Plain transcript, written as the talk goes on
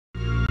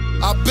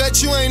I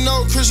bet you ain't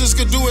know Christians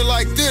could do it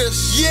like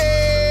this.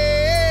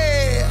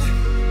 Yeah,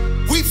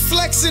 we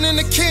flexing in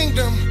the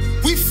kingdom.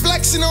 We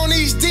flexing on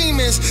these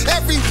demons.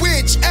 Every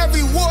witch,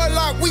 every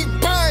warlock, we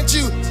bind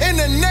you in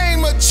the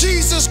name of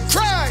Jesus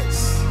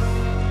Christ.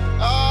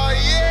 Oh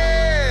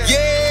yeah.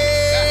 Yeah.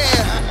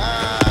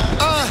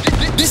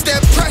 This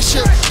that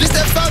pressure. This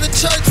that Father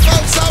Church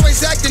folks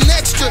always acting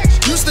extra.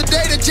 Used to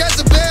date a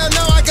Jezebel,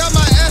 now I got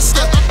my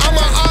Esther. I'm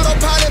an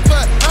autopilot,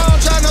 but I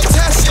don't drive no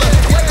Tesla.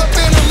 Wake up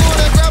in the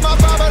morning, grab my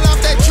Bible off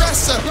that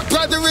dresser.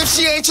 Brother, if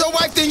she ain't your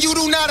wife, then you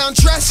do not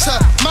undress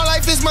her. My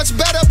life is much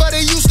better, but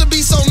it used to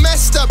be so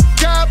messed up.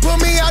 God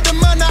put me out the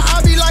mud, now I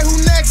be like, who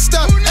next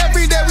up?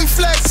 Every day we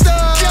flexed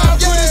up. God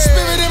put his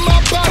spirit in my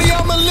body,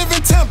 I'm a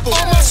living temple.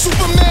 On my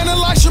Superman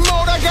Elisha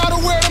mode, I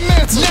gotta wear the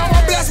mantle. Now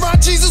I bless my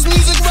Jesus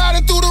music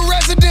riding through the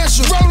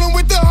residential. Rolling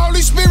with the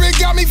Holy Spirit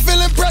got me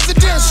feeling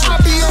presidential. I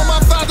be on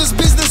my Father's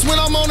business when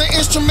I'm on an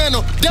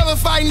instrumental. Devil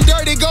fighting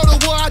dirty, go to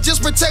war, I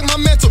just protect my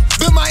mental.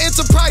 Build my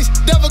enterprise,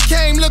 devil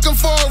came looking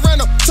for a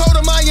rental. Told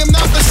him I am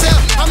not for sale,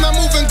 I'm not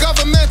moving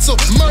governmental.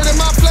 Murder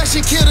my flesh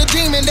and kill the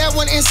demon, that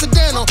one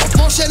incidental.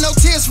 Won't shed no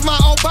tears for my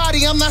own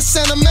body, I'm not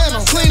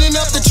sentimental. Cleaning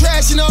up the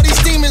trash and all these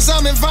demons,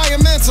 I'm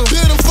environmental.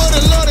 Building for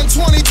the Lord in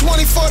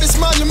 2024, this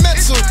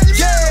monumental.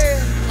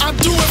 Yeah, I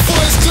do it for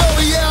his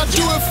glory, yeah, I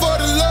do it for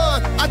the Lord.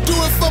 I do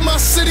it for my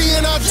city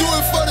and I do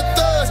it for the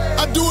thugs.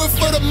 I do it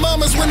for the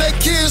mamas when they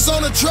kids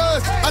on the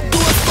drugs. I do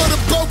it for the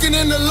broken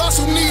and the lost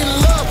who need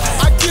love.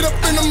 I get up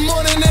in the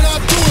morning and I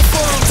do it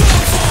for them.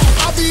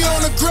 I be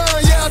on the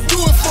grind, yeah, I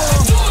do it for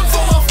them.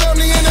 For my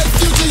family and their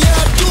future, yeah,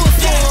 I do it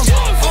for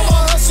them. On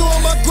my hustle,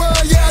 on my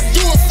grind, yeah, I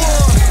do it for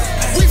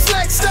them. We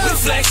flexed up, we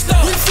flexed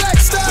up, we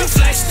flexed up, we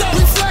flexed up,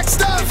 we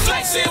flexed up, we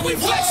flexed up, we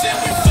flexed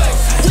up,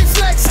 we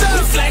flexed up,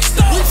 we flexed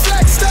up, we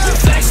flexed up, we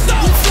flexed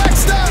up, we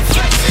flexed up, we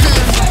flexed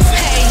up.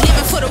 Hey,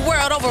 living for the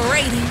world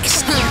overrated.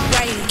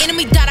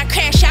 Enemy thought I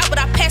crash out, but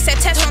I passed that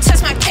test, don't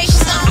test my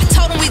patience. I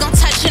told him we gon'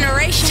 touch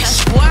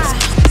generations. Why?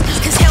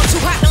 Cause hell too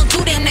hot, don't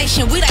do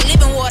damnation. We like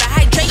living water,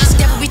 hydration.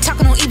 Devil be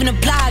talking, don't even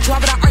oblige. Why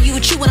would I argue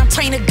with you when I'm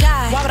praying to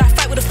God? Why would I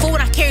fight with a fool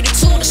when I carry the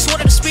tool, the sword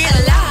of the spirit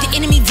alive? The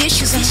enemy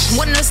vicious,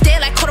 wanting us dead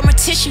like quarter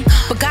mortician.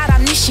 But God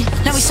omniscient,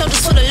 now we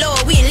soldiers for the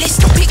Lord, we enlist.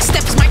 Big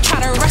steppers might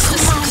try to arrest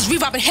us, cause we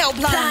robbing hell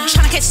blind.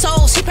 Trying to catch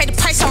souls, he paid the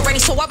price already,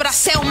 so why would I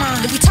sell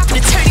mine? If we talking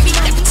eternity,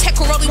 that protect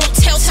a roll, we won't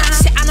tell time.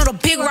 Say I know the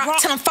big rock,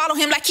 tell him follow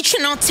him like he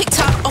trending on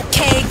TikTok.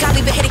 Okay, God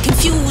leave a headed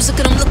confused, look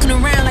at them looking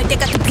around like they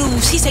got the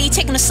blues. He say he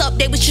taking us up,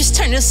 they was just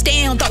turning us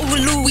down, thought we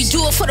would lose. We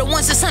do it for the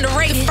ones that's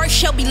underrated. The first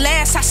shall be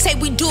last, I say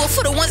we do it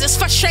for the ones that's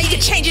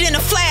frustrated. Change it in a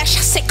flash,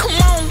 I say come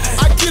on.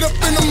 I get up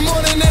in the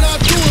morning and I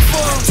do it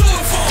for them.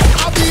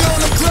 I be on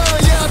the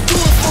grind, yeah, I do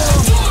it for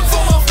them.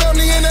 For my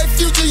family and their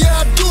future,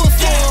 yeah, I do it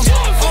for them.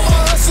 On my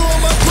hustle,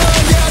 on my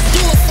grind, yeah, I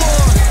do it for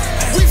them.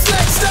 We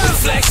flexed up, we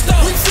flexed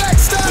up, we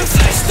flexed up, we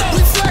flexed up,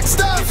 we flexed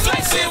up, we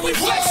flexed it, we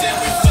flexed it,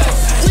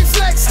 we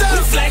flexed up,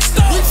 we flexed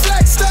up, we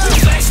flexed up, we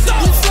flexed up,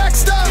 we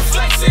flexed up, we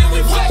flexed it, we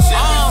flexed it.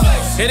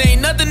 It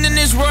ain't nothing in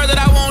this world that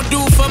I won't do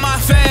for my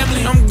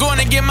family. I'm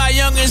gonna get my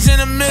youngins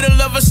in the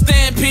middle of a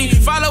stampede.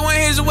 Following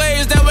his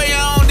ways, that way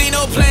I don't need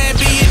no plan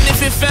B. And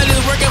if it fell, it's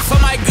working for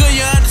my good,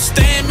 you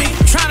understand me?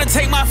 Trying to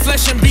take my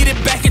flesh and beat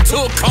it back into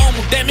a coma.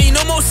 That mean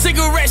no more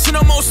cigarettes and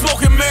no more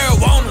smoking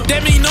marijuana.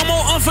 That mean no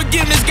more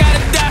unforgiveness,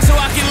 gotta die so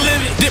I can live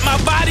it. Dip my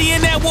body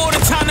in that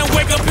water, time to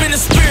wake up in the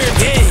spirit.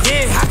 Yeah,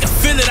 yeah, I can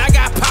feel it, I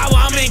got power,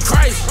 I'm in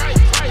Christ.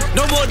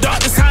 No more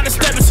darkness, time to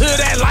step into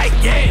that light,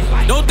 yeah.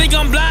 Don't think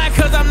I'm blind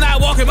cause I'm not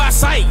walking by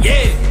sight,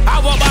 yeah.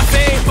 I walk by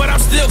faith, but I'm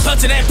still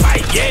clutching that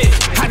pipe, yeah.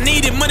 I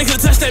needed money,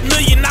 could touch that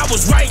million, I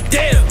was right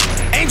there.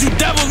 Angel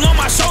devil on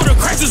my shoulder,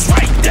 Christ was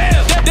right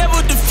there. That devil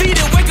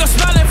defeated, wake up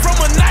smiling from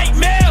a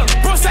nightmare.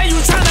 Bro say you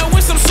tryna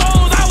win some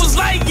souls, I was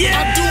like, yeah.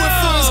 I do it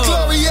for his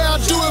glory, yeah, I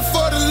do it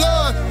for the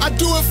Lord. I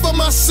do it for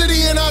my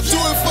city and I do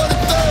it for the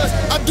thugs.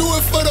 I do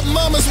it for the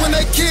mamas when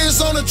they kids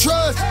on the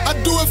drugs. I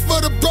do it for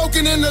the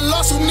broken and the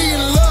lost who need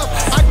love.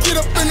 I get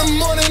up in the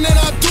morning and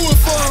I do it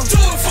for them.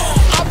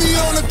 I be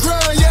on the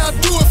grind, yeah, I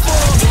do it for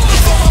them.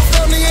 For my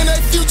family and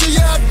their future,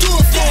 yeah, I do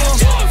it for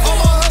them. On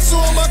my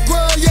hustle, on my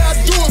grind, yeah, I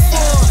do it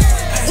for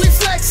them. We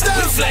flexed up,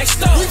 we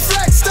flexed up, we flexed